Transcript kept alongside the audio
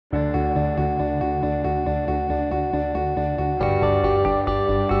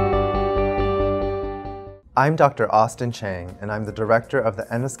I'm Dr. Austin Chiang, and I'm the director of the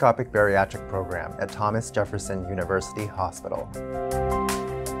Endoscopic Bariatric Program at Thomas Jefferson University Hospital. The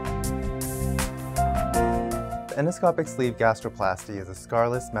endoscopic sleeve gastroplasty is a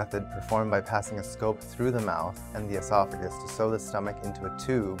scarless method performed by passing a scope through the mouth and the esophagus to sew the stomach into a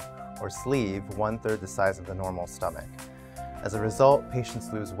tube or sleeve 1/3 the size of the normal stomach. As a result,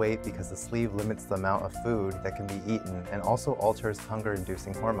 patients lose weight because the sleeve limits the amount of food that can be eaten and also alters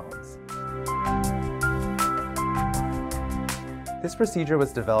hunger-inducing hormones. This procedure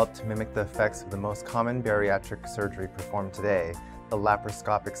was developed to mimic the effects of the most common bariatric surgery performed today, the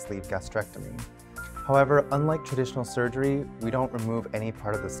laparoscopic sleeve gastrectomy. However, unlike traditional surgery, we don't remove any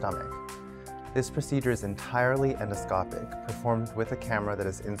part of the stomach. This procedure is entirely endoscopic, performed with a camera that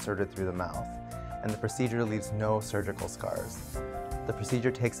is inserted through the mouth, and the procedure leaves no surgical scars. The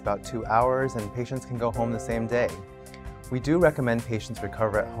procedure takes about 2 hours, and patients can go home the same day. We do recommend patients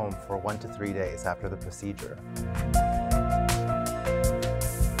recover at home for 1 to 3 days after the procedure.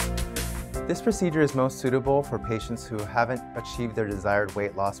 This procedure is most suitable for patients who haven't achieved their desired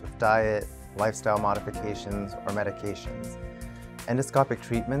weight loss with diet, lifestyle modifications, or medications. Endoscopic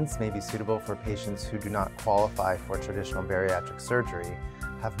treatments may be suitable for patients who do not qualify for traditional bariatric surgery,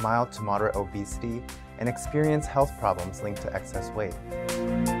 have mild to moderate obesity, and experience health problems linked to excess weight.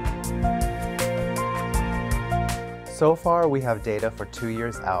 So far, we have data for 2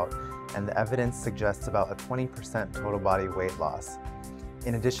 years out, and the evidence suggests about a 20% total body weight loss.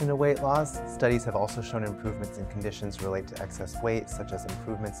 In addition to weight loss, studies have also shown improvements in conditions related to excess weight, such as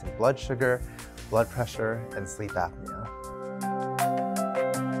improvements in blood sugar, blood pressure, and sleep apnea.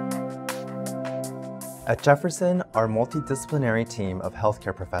 At Jefferson, our multidisciplinary team of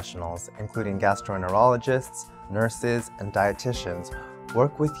healthcare professionals, including gastroenterologists, nurses, and dietitians,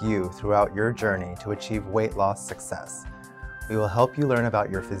 work with you throughout your journey to achieve weight loss success. We will help you learn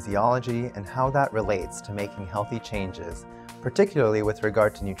about your physiology and how that relates to making healthy changes, particularly with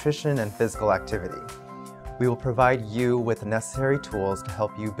regard to nutrition and physical activity. We will provide you with the necessary tools to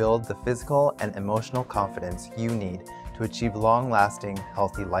help you build the physical and emotional confidence you need to achieve long-lasting,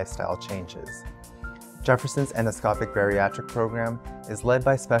 healthy lifestyle changes. Jefferson's Endoscopic Bariatric Program is led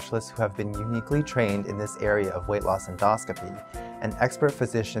by specialists who have been uniquely trained in this area of weight loss endoscopy and expert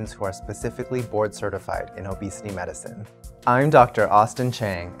physicians who are specifically board certified in obesity medicine. I'm Dr. Austin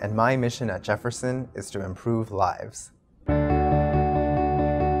Chiang, and my mission at Jefferson is to improve lives.